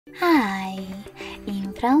Hi!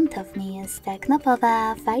 In front of me is Tecno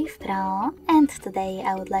Pova 5 Pro, and today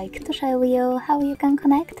I would like to show you how you can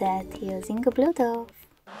connect it using Bluetooth.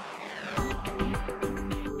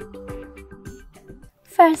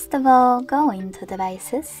 First of all, go into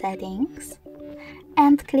Devices Settings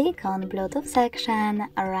and click on Bluetooth section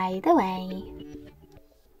right away.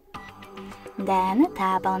 Then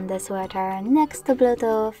tap on the switcher next to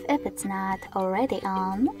Bluetooth if it's not already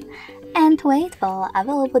on, and wait for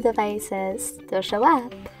available devices to show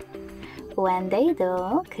up. When they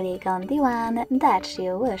do, click on the one that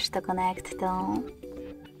you wish to connect to.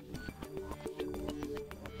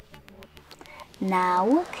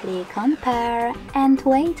 Now click on Pair and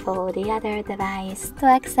wait for the other device to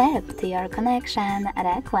accept your connection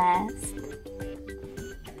request.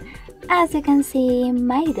 As you can see,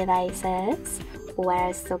 my devices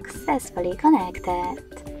were successfully connected.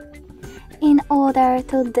 In order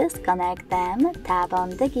to disconnect them, tap on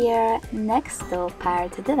the gear next to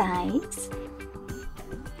paired device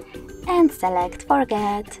and select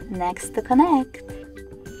Forget next to Connect.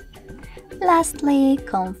 Lastly,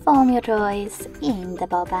 confirm your choice in the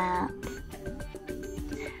pop-up.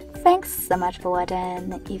 Thanks so much for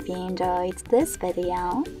watching. If you enjoyed this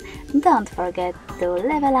video, don't forget to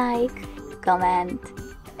leave a like, comment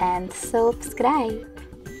and subscribe.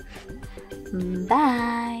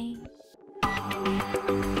 Bye!